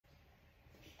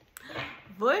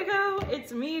Virgo,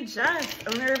 it's me, Jess,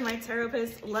 owner of my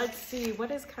Taropist. Let's see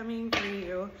what is coming for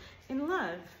you in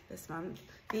love this month.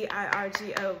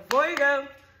 VIRGO, Virgo.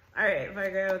 All right,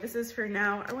 Virgo, this is for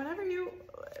now or whenever you,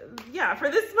 for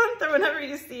this month or whenever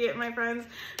you see it, my friends.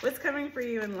 What's coming for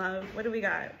you in love? What do we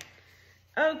got?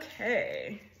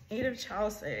 Okay, Eight of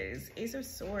Chalices, Ace of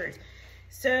Swords.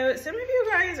 So some of you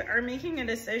guys are making a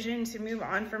decision to move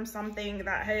on from something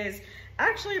that has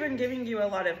actually been giving you a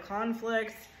lot of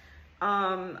conflicts,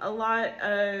 a lot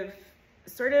of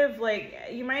sort of like,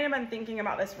 you might have been thinking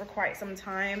about this for quite some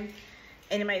time,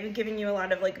 and it might be giving you a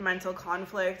lot of like mental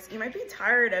conflicts. You might be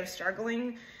tired of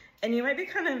struggling, and you might be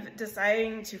kind of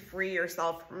deciding to free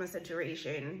yourself from a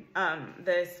situation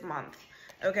this month.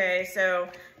 Okay, so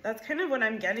that's kind of what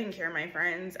I'm getting here, my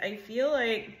friends. I feel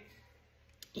like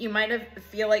you might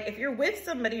feel like if you're with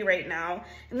somebody right now,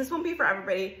 and this won't be for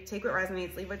everybody, take what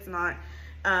resonates, leave what's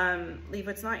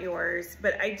not yours.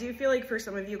 But I do feel like for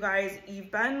some of you guys,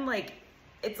 you've been like,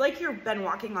 it's like you've been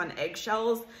walking on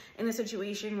eggshells in a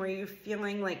situation where you're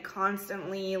feeling like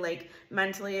constantly like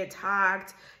mentally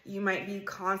attacked. You might be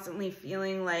constantly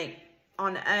feeling like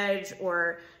on edge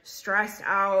or stressed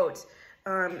out.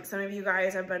 Some of you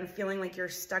guys have been feeling like you're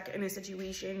stuck in a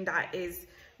situation that is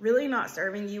really not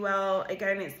serving you well.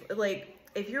 Again, it's like,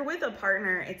 if you're with a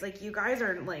partner, it's like you guys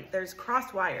are like, there's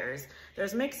crossed wires,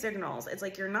 there's mixed signals. It's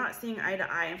like you're not seeing eye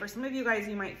to eye. And for some of you guys,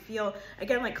 you might feel,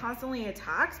 again, like constantly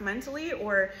attacked mentally,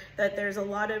 or that there's a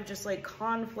lot of just like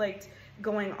conflict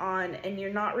going on, and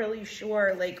you're not really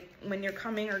sure like when you're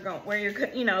coming or going, where you're,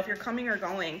 you know, if you're coming or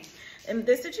going. And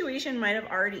this situation might have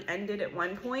already ended at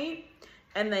one point,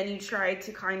 and then you tried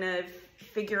to kind of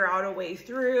figure out a way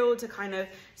through to kind of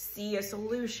see a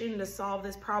solution to solve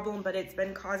this problem, but it's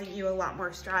been causing you a lot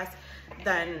more stress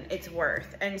than it's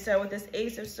worth. And so with this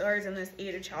Ace of Swords and this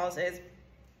Eight of Chalices,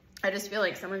 I just feel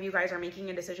like some of you guys are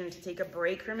making a decision to take a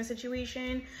break from a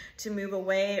situation, to move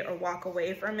away or walk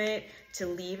away from it, to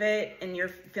leave it. And you're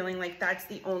feeling like that's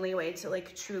the only way to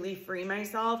like truly free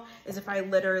myself, is if I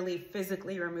literally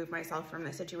physically remove myself from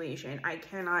the situation. I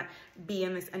cannot be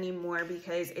in this anymore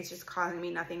because it's just causing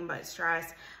me nothing but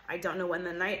stress. I don't know when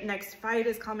the next fight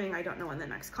is coming. I don't know when the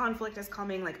next conflict is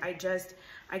coming. Like I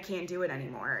can't do it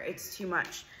anymore. It's too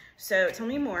much. So tell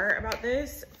me more about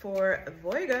this for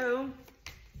Virgo.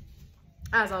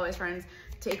 As always, friends,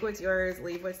 take what's yours,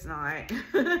 leave what's not.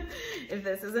 If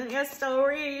this isn't your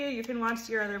story, you can watch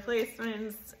your other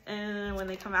placements when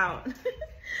they come out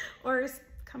or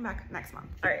come back next month.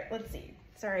 All right, let's see.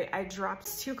 Sorry, I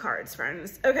dropped two cards,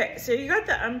 friends. Okay, so you got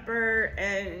the Emperor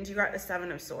and you got the Seven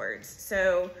of Swords.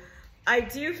 So I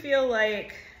do feel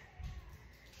like,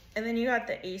 and then you got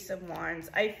the Ace of Wands.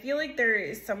 I feel like there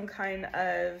is some kind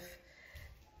of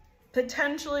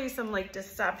potentially some like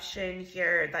deception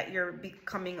here that you're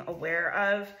becoming aware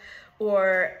of.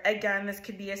 Or again, this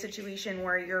could be a situation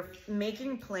where you're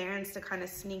making plans to kind of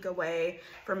sneak away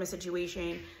from a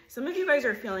situation. Some of you guys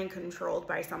are feeling controlled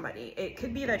by somebody. It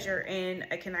could be that you're in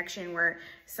a connection where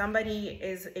somebody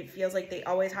is, it feels like they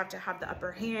always have to have the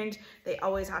upper hand. They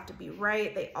always have to be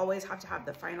right. They always have to have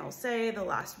the final say, the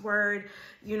last word.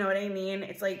 You know what I mean?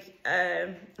 It's like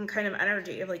a kind of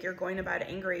energy of like you're going to bed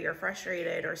angry or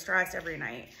frustrated or stressed every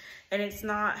night. And it's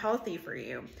not healthy for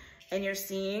you. And you're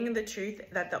seeing the truth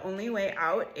that the only way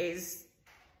out is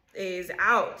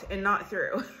out and not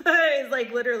through. It's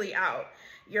like literally out.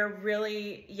 You're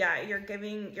really, you're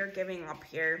giving up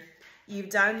here. You've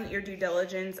done your due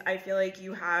diligence. I feel like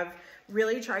you have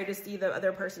really tried to see the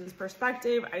other person's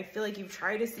perspective. I feel like you've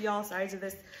tried to see all sides of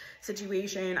this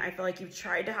situation. I feel like you've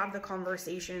tried to have the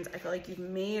conversations. I feel like you've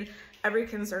made every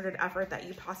concerted effort that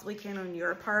you possibly can on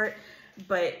your part,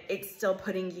 but it's still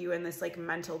putting you in this like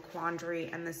mental quandary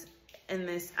and this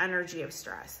energy of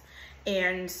stress.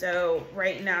 And so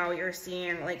right now you're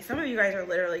seeing like some of you guys are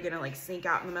literally gonna like sneak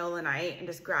out in the middle of the night and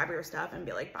just grab your stuff and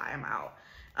be like, bye, I'm out.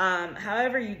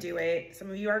 However you do it, some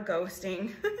of you are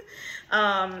ghosting.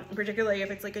 Particularly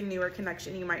if it's like a newer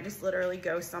connection, you might just literally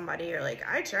ghost somebody. You're like,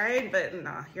 I tried, but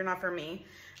nah, you're not for me.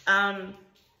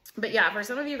 But yeah, for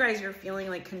some of you guys, you're feeling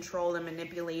like controlled and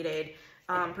manipulated,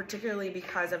 particularly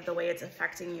because of the way it's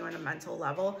affecting you on a mental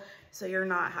level. So you're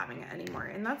not having it anymore.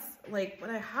 And that's like what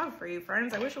I have for you,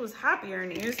 friends. I wish it was happier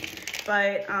news,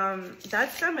 but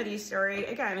that's somebody's story.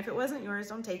 Again, if it wasn't yours,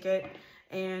 don't take it.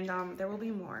 And there will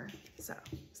be more. So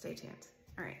stay tuned.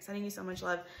 All right, sending you so much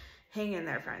love. Hang in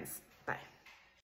there, friends. Bye.